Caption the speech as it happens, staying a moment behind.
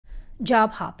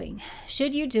Job hopping.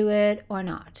 Should you do it or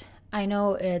not? I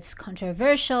know it's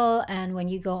controversial, and when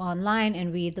you go online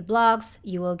and read the blogs,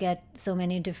 you will get so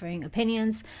many differing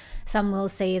opinions. Some will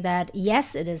say that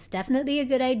yes, it is definitely a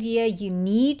good idea. You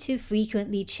need to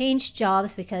frequently change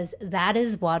jobs because that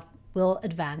is what will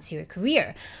advance your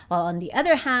career. While on the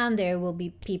other hand, there will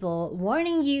be people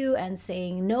warning you and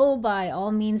saying, no, by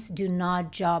all means, do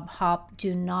not job hop,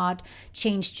 do not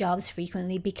change jobs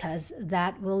frequently because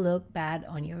that will look bad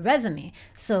on your resume.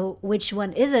 So which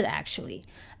one is it actually?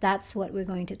 That's what we're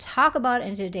going to talk about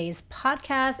in today's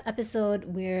podcast episode.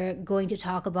 We're going to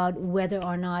talk about whether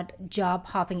or not job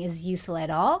hopping is useful at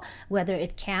all, whether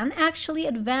it can actually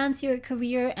advance your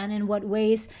career and in what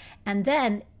ways, and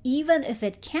then even if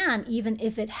it can, even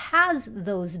if it has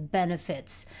those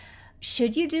benefits,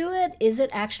 should you do it? Is it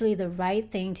actually the right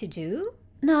thing to do?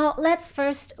 Now, let's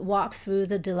first walk through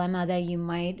the dilemma that you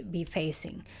might be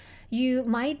facing. You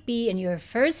might be in your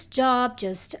first job,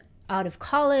 just out of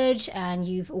college, and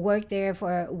you've worked there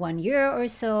for 1 year or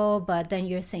so, but then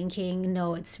you're thinking,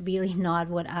 no, it's really not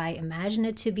what I imagine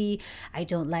it to be. I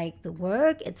don't like the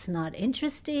work. It's not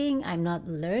interesting. I'm not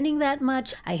learning that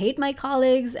much. I hate my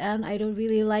colleagues, and I don't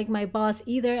really like my boss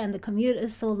either, and the commute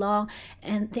is so long.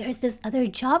 And there's this other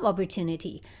job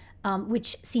opportunity,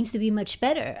 which seems to be much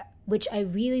better, which I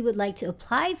really would like to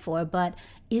apply for, but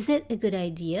is it a good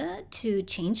idea to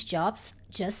change jobs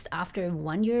just after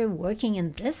 1 year working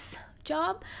in this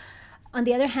job? On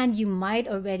the other hand, you might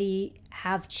already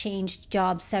have changed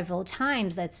jobs several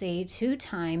times, let's say 2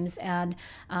 times, and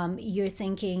you're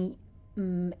thinking,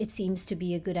 it seems to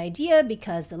be a good idea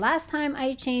because the last time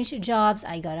I changed jobs,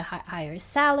 I got a higher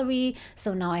salary.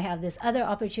 So now I have this other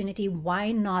opportunity.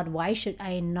 Why not? Why should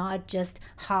I not just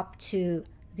hop to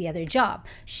the other job?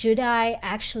 Should I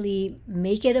actually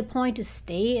make it a point to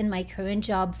stay in my current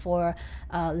job for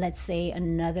let's say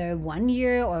another 1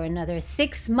 year or another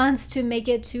 6 months to make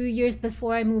it 2 years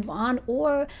before I move on?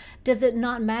 Or does it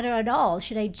not matter at all?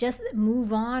 Should I just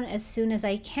move on as soon as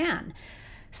I can?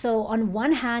 So on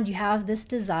one hand, you have this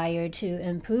desire to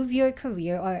improve your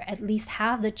career, or at least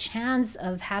have the chance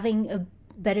of having a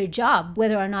better job,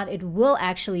 whether or not it will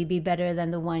actually be better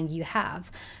than the one you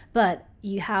have. But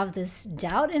you have this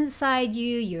doubt inside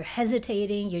you, you're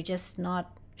hesitating, you're just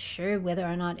not sure whether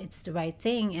or not it's the right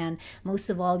thing. And most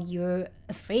of all, you're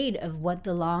afraid of what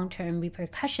the long-term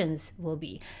repercussions will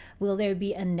be. Will there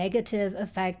be a negative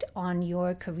effect on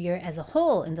your career as a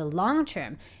whole in the long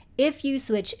term? If you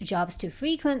switch jobs too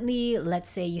frequently, let's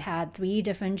say you had 3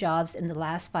 different jobs in the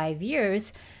last 5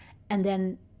 years, and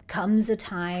then comes a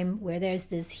time where there's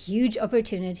this huge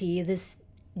opportunity, this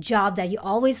job that you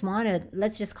always wanted,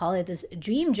 let's just call it this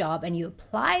dream job, and you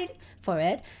applied for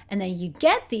it, and then you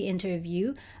get the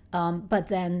interview, but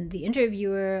then the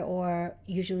interviewer, or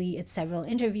usually it's several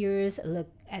interviewers, look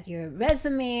at your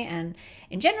resume, and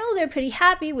in general they're pretty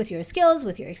happy with your skills,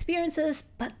 with your experiences,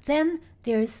 but then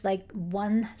there's like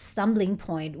one stumbling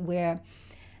point where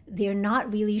they're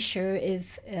not really sure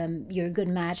if you're a good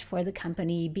match for the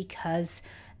company because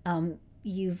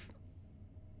you've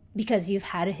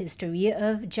had a history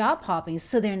of job hopping.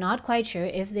 So they're not quite sure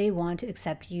if they want to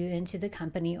accept you into the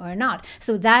company or not.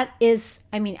 So that is,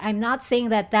 I'm not saying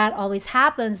that that always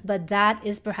happens, but that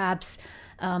is perhaps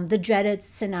the dreaded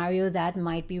scenario that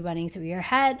might be running through your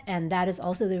head. And that is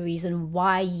also the reason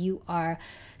why you are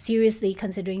seriously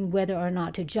considering whether or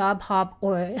not to job hop,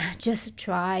 or just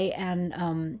try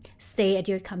and stay at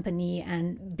your company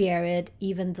and bear it,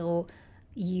 even though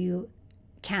you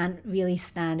can't really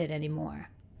stand it anymore.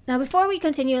 Now, before we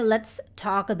continue, let's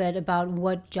talk a bit about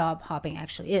what job hopping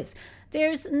actually is.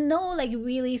 There's no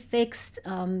really fixed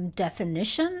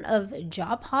definition of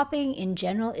job hopping. In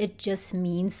general, it just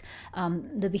means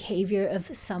the behavior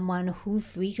of someone who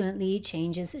frequently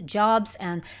changes jobs,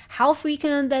 and how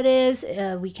frequent that is,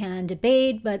 we can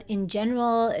debate. But in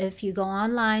general, if you go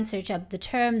online, search up the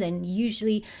term, then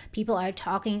usually people are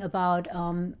talking about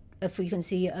a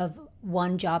frequency of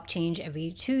 1 job change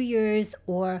every 2 years,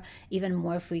 or even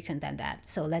more frequent than that.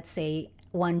 So let's say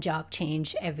 1 job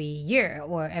change every year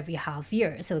or every half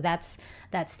year. So that's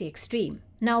the extreme.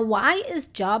 Now, why is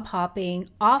job hopping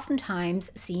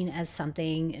oftentimes seen as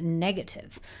something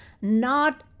negative?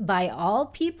 Not by all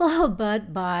people,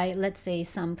 but by, let's say,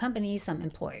 some companies, some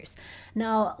employers.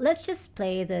 Now, let's just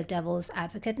play the devil's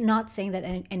advocate, not saying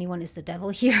that anyone is the devil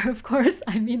here, of course.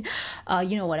 You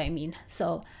know what I mean.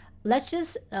 So let's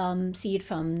just see it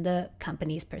from the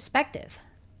company's perspective.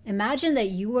 Imagine that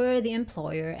you were the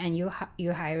employer and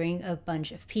you're hiring a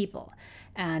bunch of people,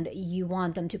 and you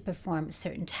want them to perform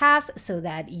certain tasks so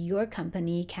that your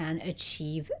company can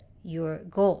achieve your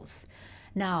goals.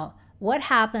 Now, what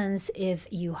happens if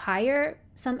you hire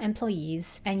some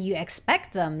employees and you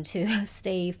expect them to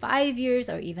stay 5 years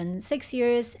or even 6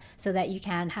 years so that you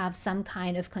can have some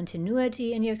kind of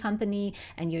continuity in your company,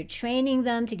 and you're training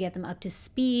them to get them up to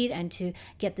speed and to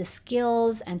get the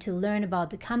skills and to learn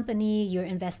about the company, you're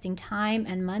investing time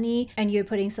and money and you're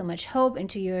putting so much hope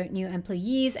into your new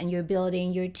employees and you're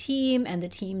building your team and the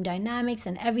team dynamics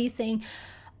and everything,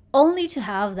 only to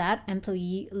have that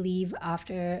employee leave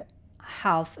after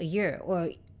half a year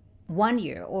or 1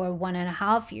 year or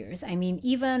 1.5 years. I mean,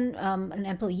 even an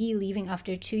employee leaving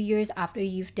after 2 years, after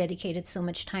you've dedicated so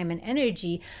much time and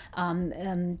energy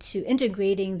to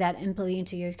integrating that employee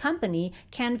into your company,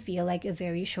 can feel like a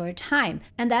very short time.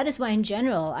 And that is why, in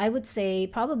general, I would say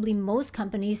probably most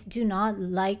companies do not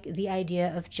like the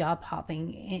idea of job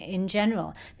hopping in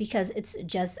general, because it's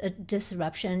just a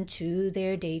disruption to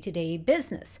their day-to-day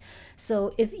business.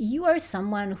 So if you are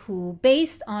someone who,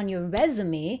 based on your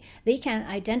resume, they can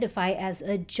identify as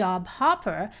a job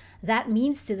hopper, that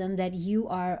means to them that you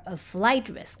are a flight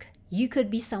risk. You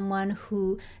could be someone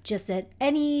who just at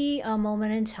any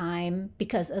moment in time,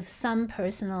 because of some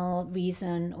personal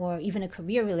reason or even a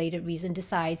career-related reason,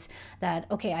 decides that,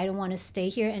 okay, I don't want to stay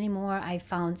here anymore. I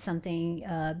found something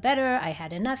better. I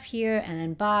had enough here, and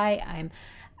then bye, I'm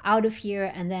out of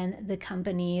here. And then the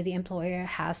company, the employer,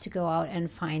 has to go out and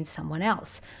find someone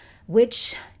else,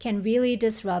 which can really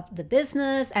disrupt the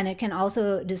business, and it can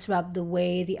also disrupt the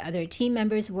way the other team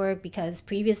members work, because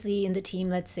previously in the team,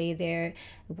 let's say there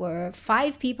were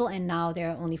 5 people and now there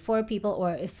are only 4 people,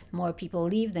 or if more people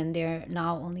leave, then there are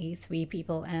now only 3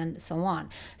 people, and so on.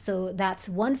 So that's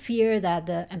one fear that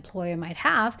the employer might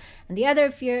have. And the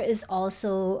other fear is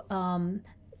also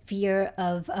fear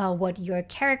of what your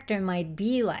character might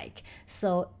be like.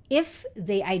 So if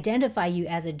they identify you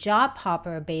as a job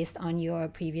hopper based on your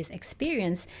previous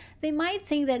experience, they might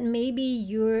think that maybe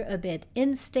you're a bit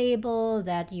unstable,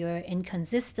 that you're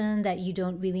inconsistent, that you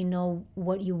don't really know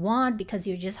what you want because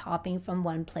you're just hopping from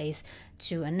one place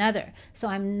to another. So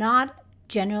I'm not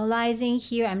generalizing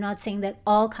here. I'm not saying that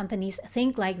all companies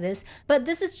think like this, but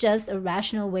this is just a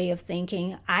rational way of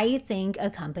thinking I think a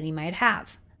company might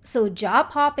have. So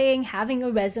job hopping, having a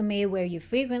resume where you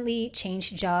frequently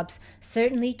change jobs,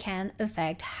 certainly can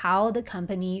affect how the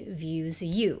company views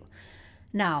you.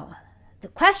 Now, the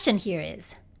question here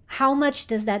is, how much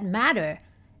does that matter?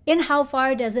 In how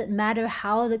far does it matter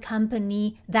how the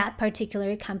company, that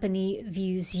particular company,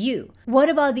 views you? What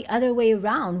about the other way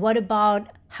around? What about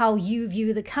how you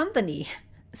view the company?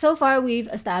 So far, we've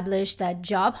established that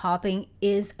job hopping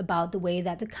is about the way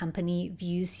that the company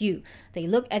views you. They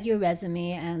look at your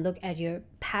resume and look at your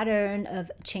pattern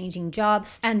of changing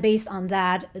jobs, and based on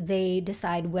that, they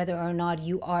decide whether or not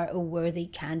you are a worthy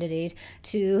candidate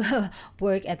to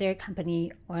work at their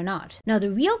company or not. Now,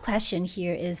 the real question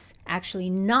here is actually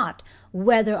not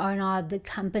whether or not the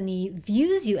company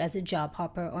views you as a job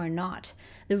hopper or not.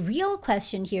 The real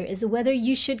question here is whether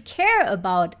you should care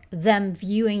about them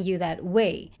viewing you that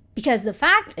way. Because the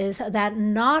fact is that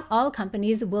not all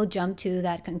companies will jump to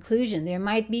that conclusion. There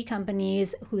might be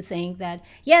companies who think that,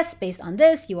 yes, based on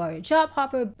this, you are a job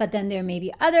hopper, but then there may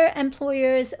be other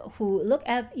employers who look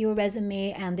at your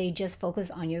resume and they just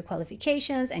focus on your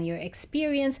qualifications and your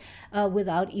experience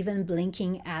without even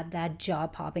blinking at that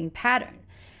job hopping pattern.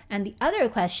 And the other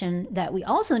question that we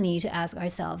also need to ask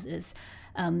ourselves is,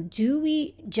 do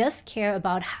we just care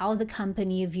about how the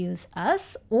company views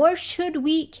us, or should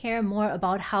we care more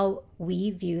about how we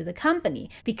view the company?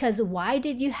 Because why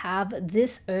did you have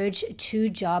this urge to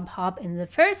job hop in the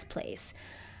first place?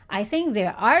 I think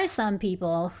there are some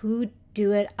people who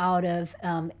do it out of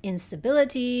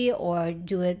instability, or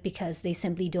do it because they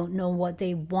simply don't know what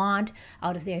they want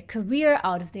out of their career,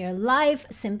 out of their life,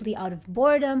 simply out of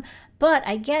boredom. But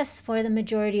I guess for the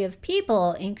majority of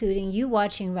people, including you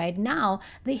watching right now,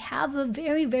 they have a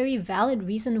very, very valid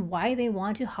reason why they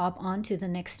want to hop on to the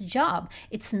next job.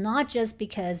 It's not just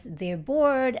because they're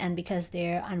bored and because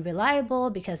they're unreliable,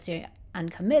 because they're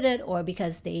uncommitted, or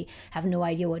because they have no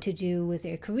idea what to do with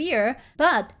their career,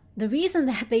 but the reason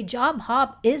that they job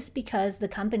hop is because the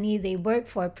company they worked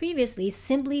for previously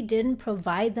simply didn't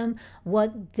provide them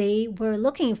what they were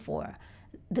looking for.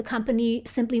 The company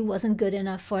simply wasn't good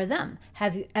enough for them.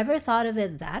 Have you ever thought of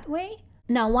it that way?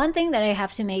 Now, one thing that I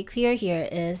have to make clear here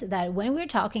is that when we're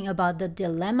talking about the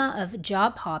dilemma of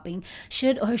job hopping,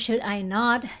 should or should I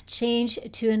not change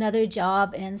to another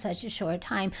job in such a short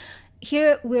time,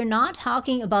 here, we're not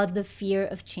talking about the fear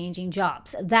of changing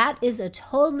jobs. That is a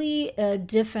totally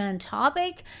different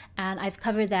topic, and I've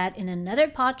covered that in another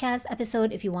podcast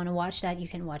episode. If you want to watch that, you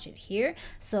can watch it here.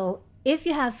 So If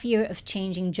you have fear of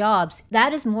changing jobs,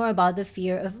 that is more about the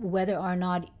fear of whether or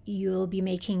not you'll be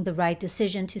making the right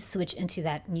decision to switch into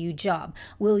that new job.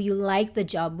 Will you like the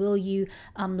job? Will you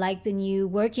like the new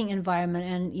working environment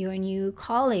and your new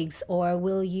colleagues? Or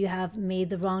will you have made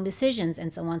the wrong decisions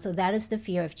and so on? So that is the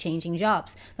fear of changing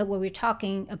jobs. But what we're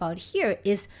talking about here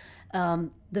is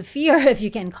the fear, if you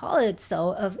can call it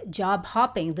so, of job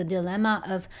hopping, the dilemma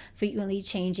of frequently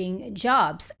changing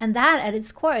jobs. And that at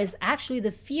its core is actually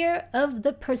the fear of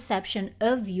the perception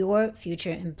of your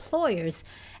future employers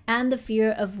and the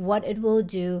fear of what it will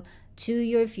do to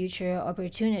your future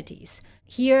opportunities.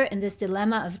 Here in this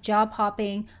dilemma of job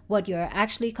hopping, what you're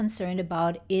actually concerned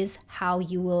about is how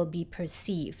you will be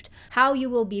perceived. How you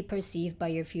will be perceived by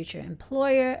your future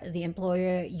employer, the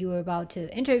employer you're about to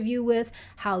interview with,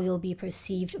 how you'll be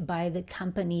perceived by the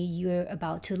company you're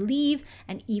about to leave,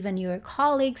 and even your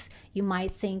colleagues. You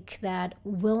might think that,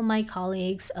 will my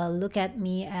colleagues look at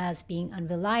me as being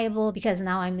unreliable because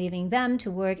now I'm leaving them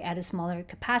to work at a smaller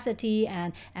capacity,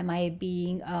 and am I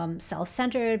being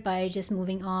self-centered by just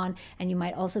moving on? And you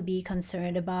might also be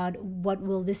concerned about, what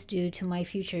will this do to my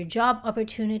future job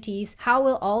opportunities? How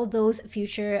will all those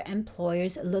future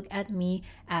employers look at me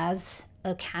as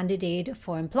a candidate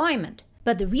for employment?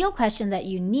 But the real question that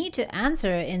you need to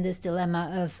answer in this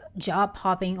dilemma of job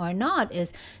hopping or not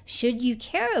is, should you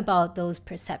care about those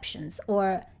perceptions?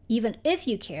 Or even if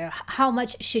you care, how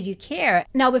much should you care?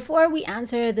 Now, before we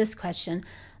answer this question,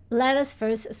 let us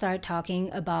first start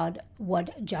talking about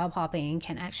what job hopping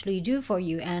can actually do for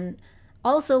you, and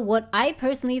also what I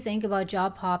personally think about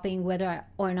job hopping, whether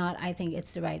or not I think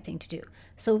it's the right thing to do.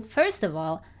 So first of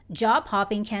all, job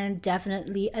hopping can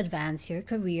definitely advance your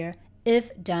career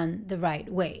if done the right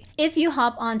way. If you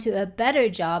hop onto a better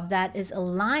job that is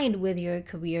aligned with your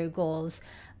career goals,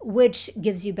 which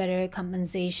gives you better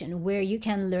compensation, where you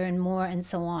can learn more and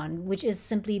so on, which is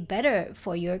simply better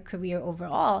for your career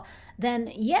overall,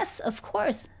 then yes, of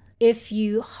course. If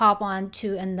you hop on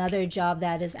to another job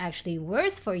that is actually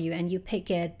worse for you and you pick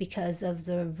it because of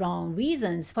the wrong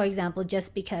reasons, for example,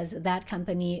 just because that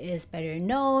company is better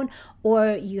known,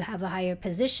 or you have a higher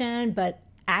position, but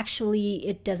actually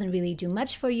it doesn't really do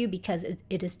much for you because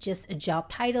it is just a job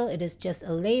title, it is just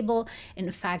a label.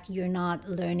 In fact, you're not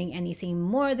learning anything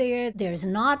more there, there's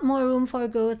not more room for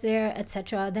growth there,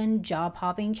 etc., then job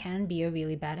hopping can be a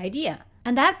really bad idea.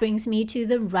 And that brings me to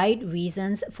the right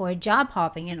reasons for job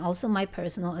hopping, and also my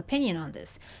personal opinion on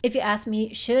this. If you ask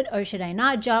me, should or should I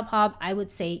not job hop, I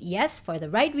would say yes for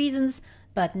the right reasons,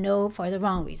 but no for the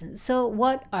wrong reasons. So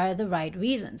what are the right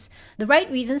reasons? The right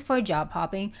reasons for job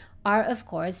hopping are, of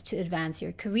course, to advance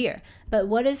your career. But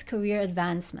what is career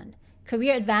advancement?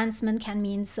 Career advancement can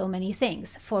mean so many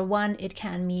things. For one, it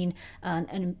can mean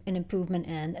an improvement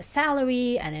in a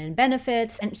salary and in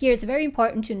benefits. And here it's very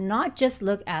important to not just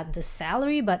look at the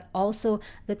salary, but also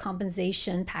the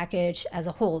compensation package as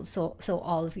a whole. So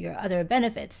all of your other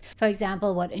benefits. For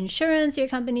example, what insurance your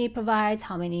company provides,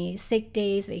 how many sick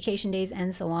days, vacation days,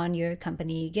 and so on your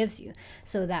company gives you.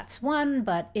 So that's one,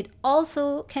 but it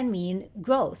also can mean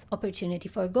growth, opportunity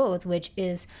for growth, which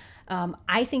is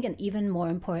I think an even more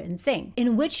important thing.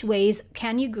 In which ways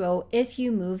can you grow if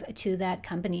you move to that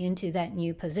company, into that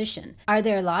new position? Are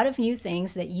there a lot of new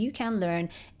things that you can learn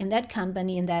in that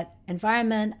company, in that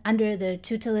environment, under the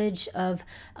tutelage of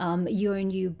your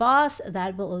new boss,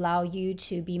 that will allow you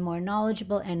to be more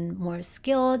knowledgeable and more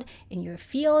skilled in your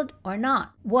field or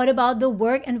not? What about the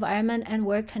work environment and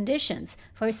work conditions?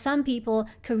 For some people,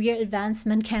 career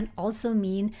advancement can also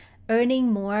mean earning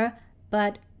more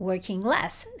but working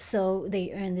less. So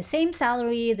they earn the same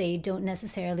salary, they don't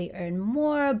necessarily earn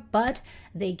more, but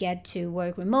they get to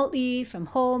work remotely from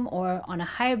home or on a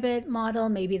hybrid model.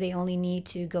 Maybe they only need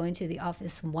to go into the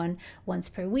office once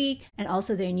per week. And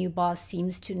also their new boss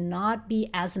seems to not be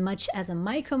as much as a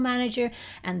micromanager,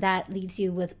 and that leaves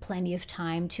you with plenty of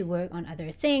time to work on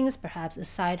other things, perhaps a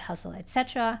side hustle,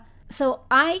 etc. So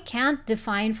I can't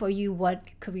define for you what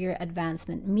career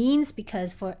advancement means,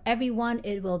 because for everyone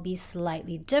it will be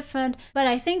slightly different. But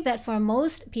I think that for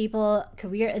most people,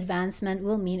 career advancement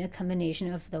will mean a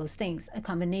combination of those things. A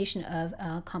combination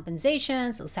of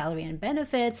compensation, so salary and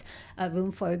benefits,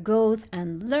 room for growth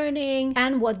and learning,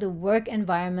 and what the work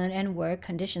environment and work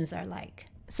conditions are like.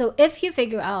 So if you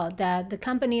figure out that the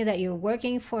company that you're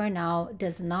working for now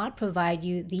does not provide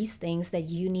you these things that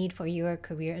you need for your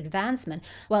career advancement,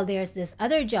 while there's this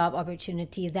other job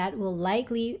opportunity that will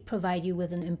likely provide you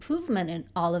with an improvement in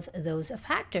all of those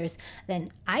factors,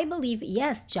 then I believe,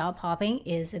 yes, job hopping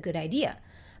is a good idea.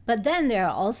 But then there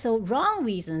are also wrong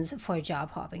reasons for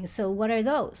job hopping. So what are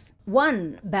those?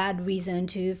 One bad reason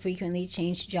to frequently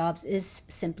change jobs is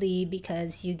simply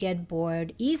because you get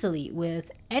bored easily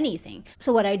with anything.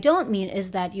 So what I don't mean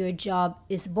is that your job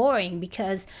is boring,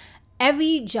 because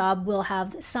every job will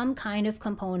have some kind of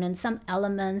component, some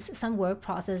elements, some work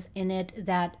process in it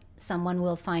that someone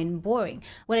will find boring.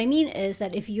 What I mean is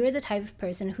that if you're the type of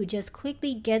person who just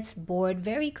quickly gets bored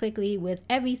very quickly with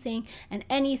everything and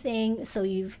anything, so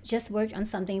you've just worked on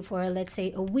something for, let's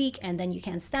say, a week, and then you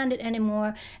can't stand it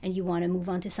anymore and you want to move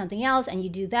on to something else, and you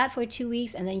do that for 2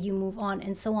 weeks and then you move on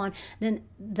and so on, then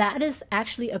that is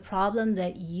actually a problem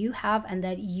that you have and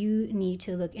that you need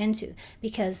to look into.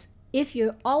 Because if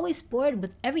you're always bored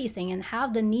with everything and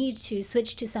have the need to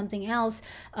switch to something else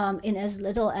in as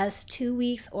little as 2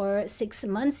 weeks or 6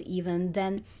 months even,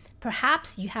 then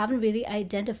perhaps you haven't really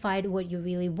identified what you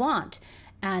really want.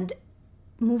 And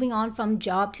moving on from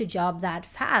job to job that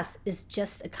fast is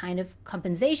just a kind of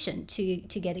compensation to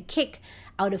get a kick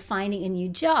out of finding a new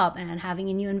job and having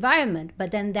a new environment.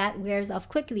 But then that wears off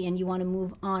quickly and you want to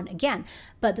move on again.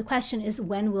 But the question is,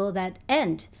 when will that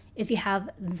end? If you have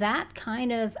that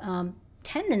kind of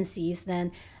tendencies,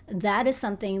 then that is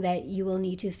something that you will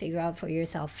need to figure out for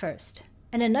yourself first.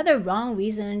 And another wrong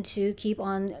reason to keep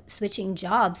on switching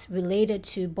jobs related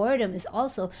to boredom is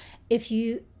also if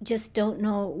you just don't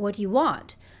know what you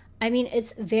want. I mean,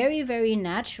 it's very, very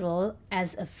natural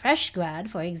as a fresh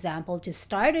grad, for example, to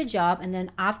start a job and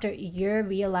then after a year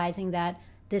realizing that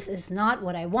this is not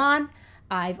what I want.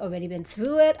 I've already been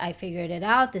through it. I figured it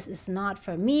out. This is not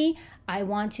for me. I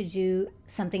want to do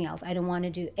something else. I don't want to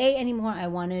do A anymore. I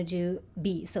want to do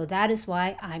B. So that is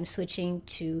why I'm switching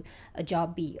to a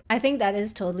job B. I think that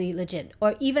is totally legit.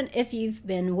 Or even if you've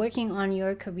been working on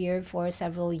your career for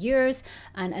several years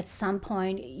and at some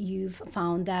point you've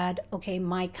found that, okay,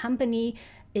 my company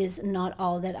is not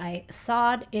all that I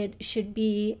thought it should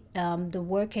be. The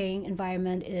working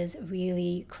environment is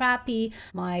really crappy.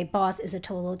 My boss is a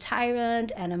total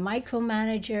tyrant and a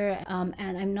micromanager,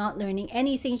 and I'm not learning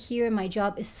anything here. My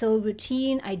job is so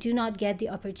routine. I do not get the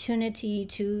opportunity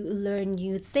to learn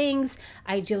new things.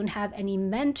 I don't have any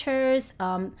mentors.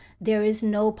 There is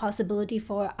no possibility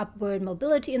for upward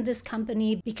mobility in this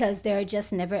company because there are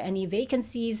just never any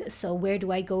vacancies. So where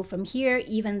do I go from here?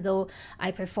 Even though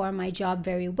I perform my job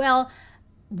very well,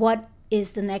 what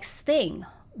is the next thing?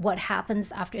 What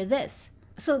happens after this?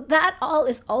 So that all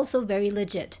is also very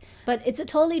legit. But it's a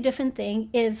totally different thing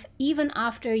if even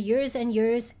after years and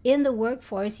years in the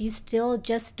workforce, you still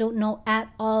just don't know at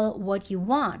all what you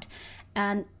want.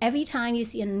 And every time you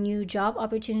see a new job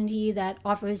opportunity that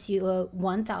offers you a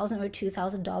 $1,000 or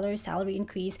 $2,000 salary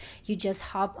increase, you just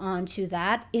hop onto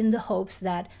that in the hopes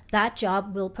that that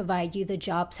job will provide you the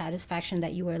job satisfaction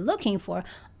that you were looking for,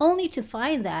 only to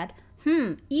find that,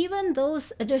 even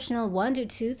those additional $1,000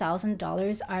 to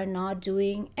 $2,000 are not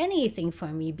doing anything for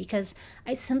me because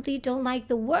I simply don't like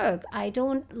the work. I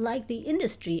don't like the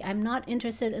industry. I'm not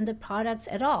interested in the products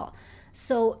at all.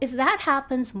 So if that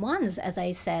happens once, as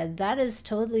I said, that is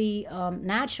totally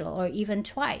natural, or even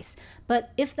twice.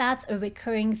 But if that's a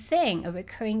recurring thing, a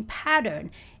recurring pattern,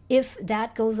 if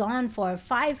that goes on for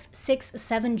 5, 6,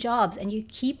 7 jobs and you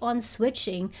keep on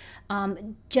switching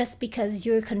just because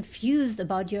you're confused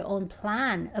about your own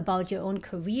plan, about your own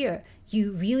career,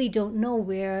 you really don't know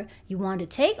where you want to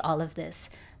take all of this,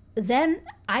 then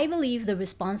I believe the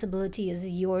responsibility is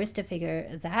yours to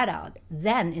figure that out.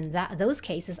 Then in those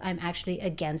cases, I'm actually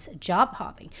against job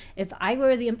hopping. If I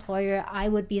were the employer, I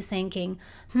would be thinking,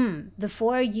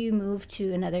 before you move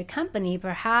to another company,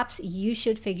 perhaps you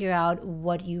should figure out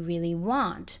what you really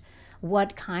want.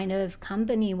 What kind of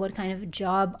company, what kind of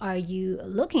job are you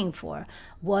looking for?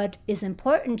 What is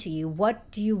important to you?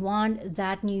 What do you want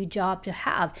that new job to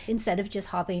have, instead of just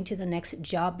hopping to the next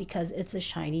job because it's a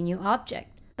shiny new object?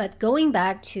 But going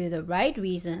back to the right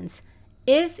reasons,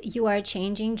 if you are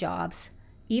changing jobs,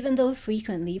 even though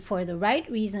frequently, for the right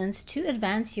reasons to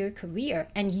advance your career,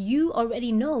 and you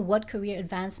already know what career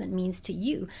advancement means to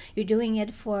you, you're doing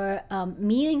it for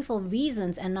meaningful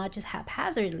reasons and not just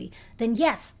haphazardly, then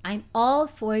yes, I'm all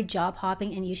for job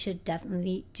hopping and you should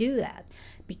definitely do that.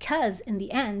 Because in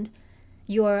the end,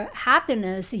 your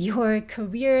happiness, your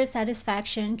career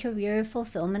satisfaction, career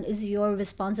fulfillment is your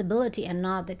responsibility and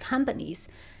not the company's.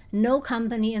 No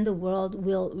company in the world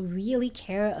will really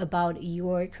care about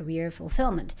your career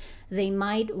fulfillment. They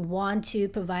might want to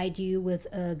provide you with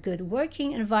a good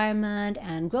working environment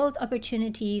and growth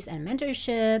opportunities and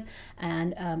mentorship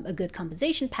and a good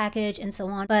compensation package and so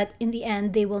on. But in the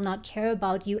end, they will not care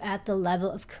about you at the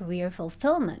level of career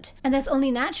fulfillment. And that's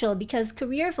only natural because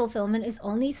career fulfillment is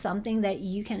only something that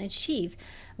you can achieve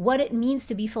what it means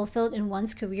to be fulfilled in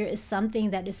one's career is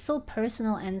something that is so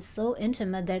personal and so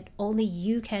intimate that only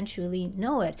you can truly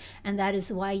know it. And that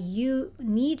is why you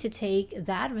need to take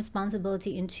that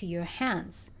responsibility into your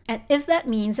hands. And if that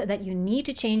means that you need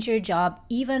to change your job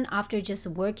even after just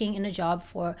working in a job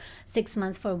for 6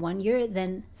 months, for 1 year,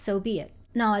 then so be it.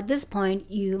 Now, at this point,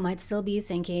 you might still be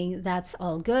thinking, that's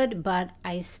all good, but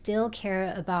I still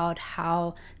care about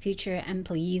how future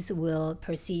employees will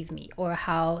perceive me or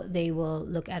how they will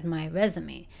look at my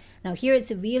resume. Now, here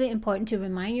it's really important to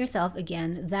remind yourself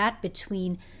again that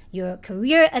between your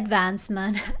career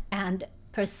advancement and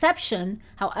perception,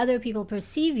 how other people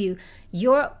perceive you,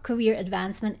 your career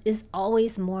advancement is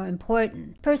always more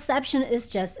important. Perception is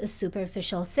just a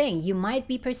superficial thing. You might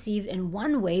be perceived in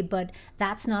one way, but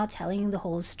that's not telling the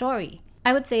whole story.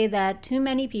 I would say that too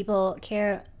many people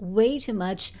care way too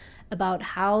much about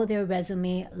how their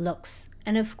resume looks.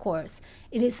 And of course,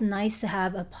 it is nice to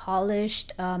have a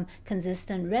polished,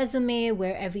 consistent resume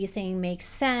where everything makes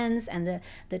sense and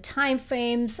the time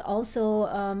frames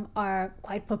also are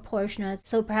quite proportionate.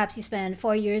 So perhaps you spend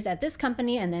 4 years at this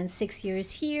company and then 6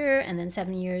 years here and then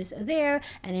 7 years there.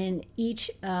 And in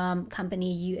each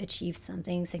company, you achieved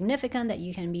something significant that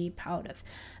you can be proud of.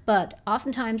 But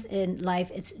oftentimes in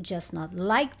life, it's just not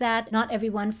like that. Not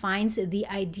everyone finds the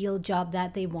ideal job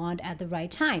that they want at the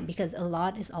right time, because a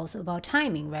lot is also about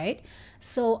timing, right?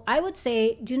 So I would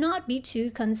say do not be too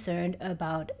concerned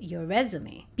about your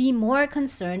resume. Be more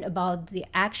concerned about the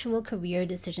actual career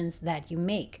decisions that you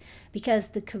make, because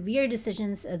the career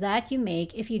decisions that you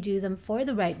make, if you do them for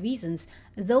the right reasons,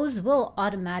 those will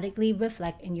automatically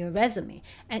reflect in your resume.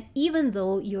 And even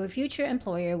though your future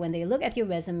employer, when they look at your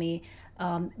resume,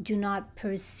 do not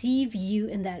perceive you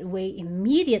in that way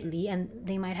immediately, and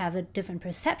they might have a different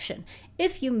perception.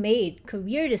 If you made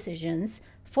career decisions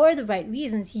for the right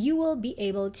reasons, you will be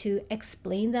able to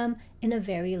explain them in a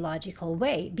very logical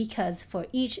way, because for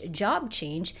each job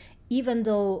change, even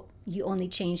though you only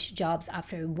change jobs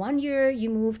after 1 year, you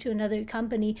move to another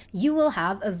company, you will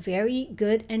have a very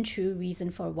good and true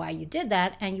reason for why you did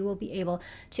that, and you will be able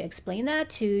to explain that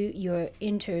to your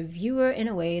interviewer in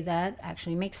a way that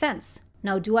actually makes sense.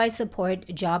 Now, do I support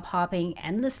job hopping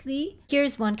endlessly?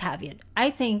 Here's one caveat. I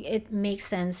think it makes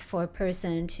sense for a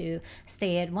person to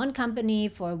stay at one company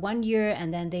for 1 year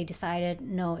and then they decided,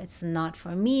 no, it's not for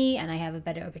me and I have a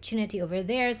better opportunity over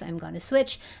there, so I'm going to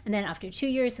switch. And then after 2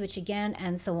 years, switch again,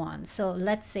 and so on. So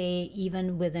let's say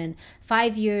even within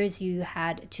 5 years, you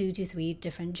had 2 to 3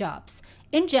 different jobs.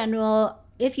 In general,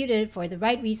 if you did it for the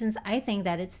right reasons, I think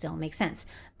that it still makes sense.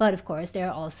 But of course, there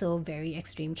are also very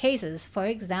extreme cases. For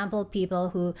example, people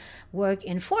who work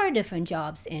in 4 different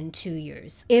jobs in 2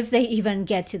 years, if they even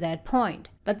get to that point.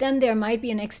 But then there might be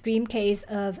an extreme case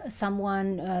of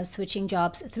someone switching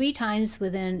jobs 3 times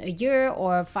within a year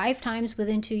or 5 times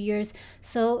within 2 years.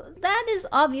 So that is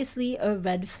obviously a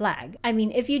red flag. I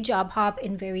mean, if you job hop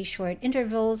in very short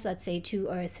intervals, let's say 2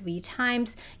 or 3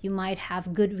 times, you might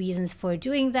have good reasons for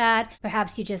doing that.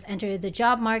 Perhaps you just entered the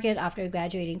job market after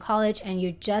graduating college and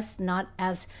you're just not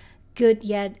as good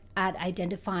yet at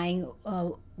identifying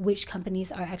which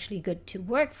companies are actually good to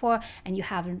work for, and you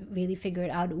haven't really figured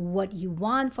out what you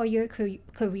want for your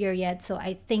career yet. So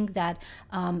I think that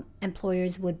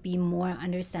employers would be more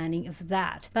understanding of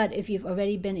that. But if you've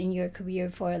already been in your career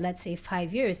for, let's say,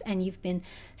 5 years and you've been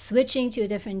switching to a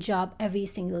different job every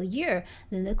single year,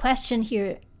 then the question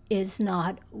here is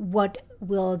not what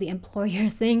will the employer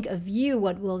think of you,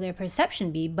 what will their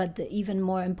perception be, but the even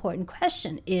more important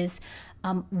question is,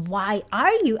 why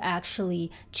are you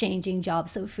actually changing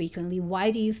jobs so frequently? Why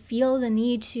do you feel the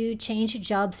need to change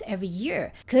jobs every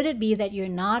year? Could it be that you're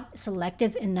not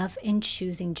selective enough in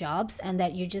choosing jobs and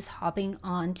that you're just hopping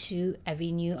on to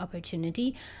every new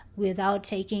opportunity without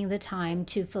taking the time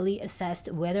to fully assess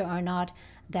whether or not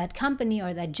that company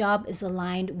or that job is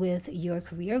aligned with your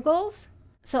career goals?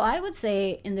 So I would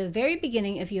say in the very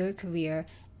beginning of your career,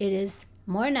 it is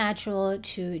more natural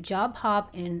to job hop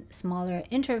in smaller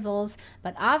intervals,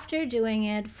 but after doing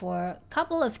it for a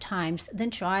couple of times, then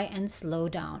try and slow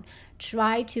down.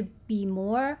 Try to be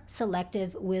more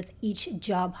selective with each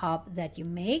job hop that you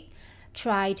make.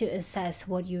 Try to assess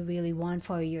what you really want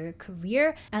for your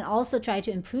career, and also try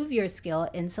to improve your skill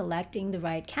in selecting the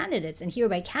right candidates. And here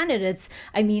by candidates,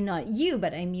 I mean not you,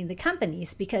 but I mean the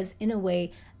companies, because in a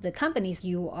way, the companies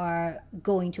you are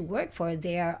going to work for,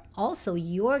 they are also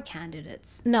your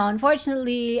candidates. Now,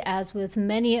 unfortunately, as with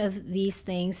many of these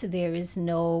things, there is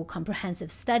no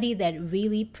comprehensive study that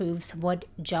really proves what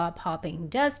job hopping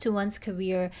does to one's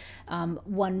career.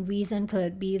 One reason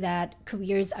could be that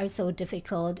careers are so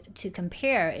difficult to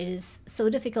compare. It is so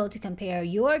difficult to compare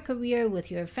your career with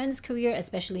your friend's career,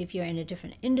 especially if you're in a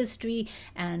different industry,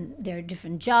 and there are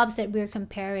different jobs that we're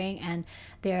comparing, and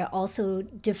there are also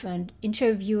different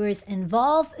interviewers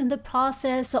involved in the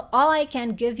process. So all I can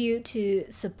give you to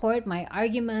support my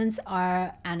arguments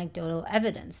are anecdotal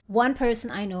evidence. One person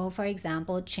I know, for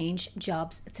example, changed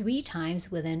jobs 3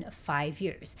 times within 5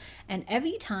 years. And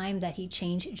every time that he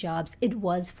changed jobs, it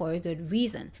was for a good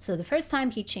reason. So the first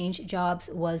time he changed jobs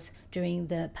was during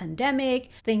the pandemic.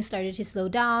 Things started to slow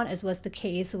down, as was the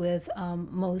case with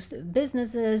most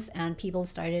businesses, and people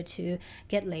started to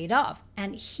get laid off.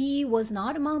 And he was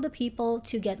not among the people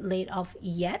to get laid off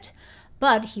yet,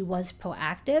 but he was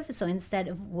proactive. So instead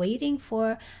of waiting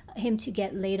for him to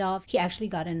get laid off, he actually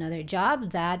got another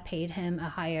job that paid him a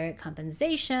higher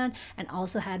compensation and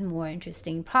also had more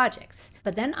interesting projects.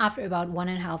 But then after about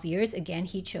 1.5 years, again,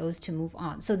 he chose to move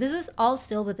on. So this is all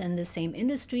still within the same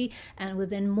industry and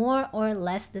within more or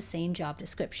less the same job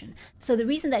description. So the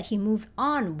reason that he moved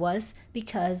on was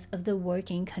because of the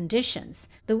working conditions.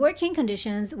 The working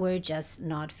conditions were just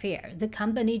not fair. The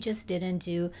company just didn't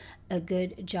do a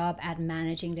good job at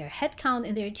managing their headcount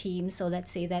in their team. So let's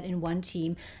say that in one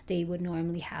team, they would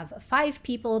normally have 5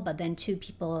 people, but then 2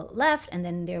 people left, and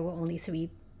then there were only 3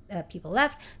 people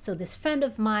left. So this friend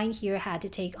of mine here had to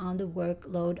take on the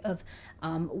workload of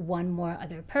one more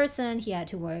other person. He had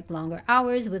to work longer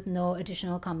hours with no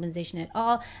additional compensation at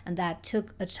all, and that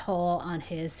took a toll on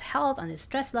his health, on his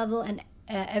stress level, and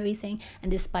everything. And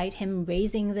despite him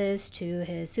raising this to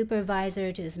his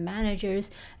supervisor, to his managers,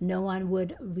 no one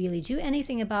would really do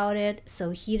anything about it. So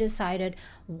he decided,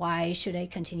 why should I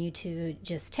continue to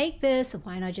just take this?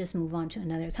 Why not just move on to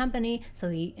another company? So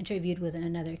he interviewed with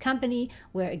another company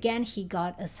where, again, he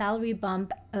got a salary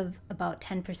bump of about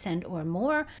 10% or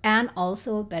more, and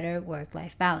also better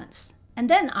work-life balance. And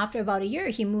then after about a year,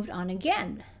 he moved on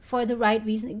again for the right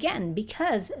reason again,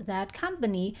 because that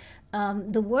company,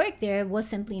 the work there was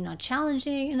simply not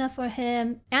challenging enough for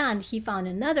him, and he found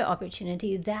another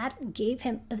opportunity that gave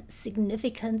him a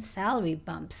significant salary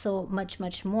bump, so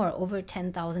much more, over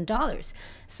 $10,000.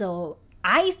 So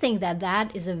I think that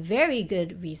that is a very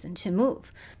good reason to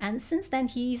move. And since then,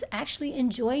 he's actually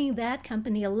enjoying that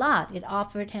company a lot. It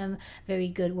offered him very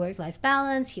good work-life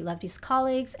balance. He loved his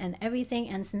colleagues and everything.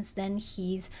 And since then,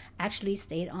 he's actually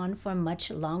stayed on for much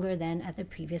longer than at the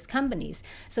previous companies.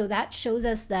 So that shows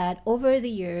us that over the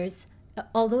years,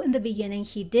 although in the beginning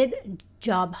he did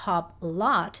job hop a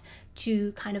lot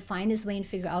to kind of find his way and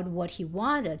figure out what he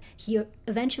wanted, he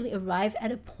eventually arrived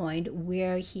at a point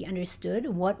where he understood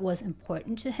what was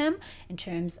important to him in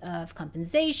terms of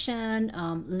compensation,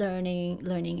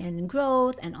 learning and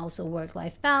growth, and also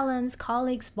work-life balance,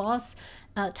 colleagues, boss,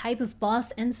 type of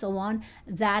boss, and so on,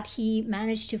 that he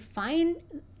managed to find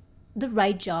the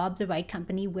right job, the right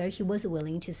company where he was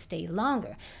willing to stay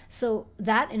longer. So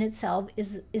that in itself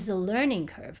is a learning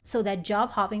curve. So that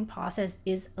job hopping process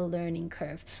is a learning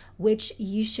curve, which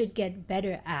you should get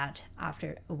better at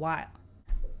after a while.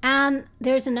 And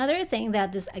there's another thing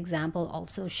that this example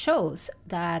also shows,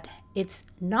 that it's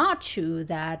not true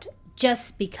that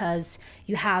just because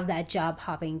you have that job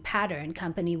hopping pattern,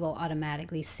 company will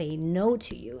automatically say no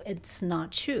to you. It's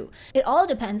not true. It all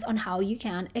depends on how you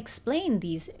can explain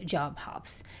these job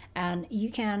hops. And you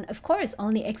can, of course,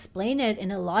 only explain it in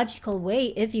a logical way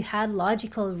if you had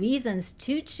logical reasons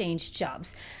to change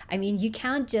jobs. I mean, you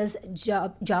can't just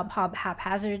job hop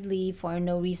haphazardly for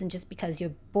no reason just because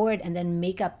you're bored and then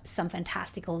make up some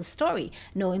fantastical story.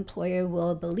 No employer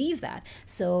will believe that.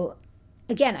 So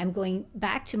again, I'm going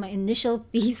back to my initial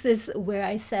thesis where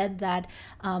I said that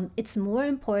it's more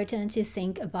important to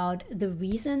think about the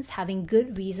reasons, having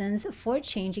good reasons for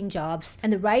changing jobs.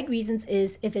 And the right reasons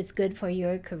is if it's good for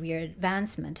your career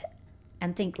advancement,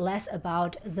 and think less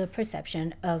about the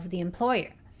perception of the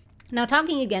employer. Now,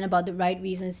 talking again about the right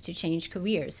reasons to change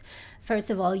careers. First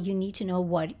of all, you need to know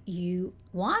what you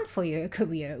want for your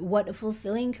career, what a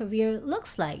fulfilling career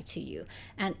looks like to you.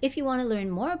 And if you want to learn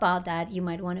more about that, you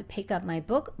might want to pick up my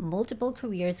book, Multiple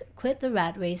Careers, Quit the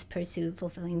Rat Race, Pursue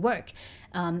Fulfilling Work.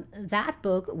 That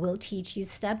book will teach you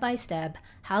step by step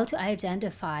how to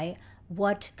identify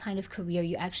what kind of career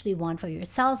you actually want for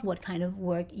yourself, what kind of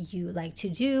work you like to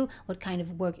do, what kind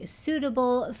of work is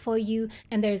suitable for you.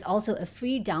 And there's also a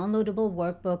free downloadable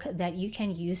workbook that you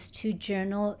can use to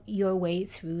journal your way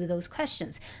through those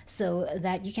questions so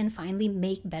that you can finally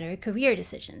make better career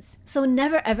decisions. So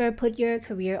never ever put your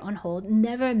career on hold.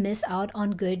 Never miss out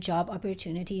on good job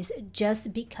opportunities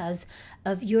just because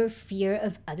of your fear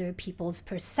of other people's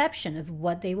perception of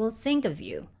what they will think of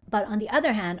you. But on the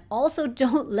other hand, also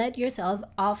don't let yourself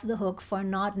off the hook for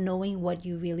not knowing what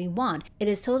you really want. It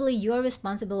is totally your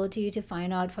responsibility to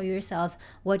find out for yourself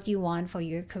what you want for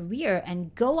your career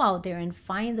and go out there and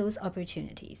find those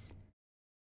opportunities.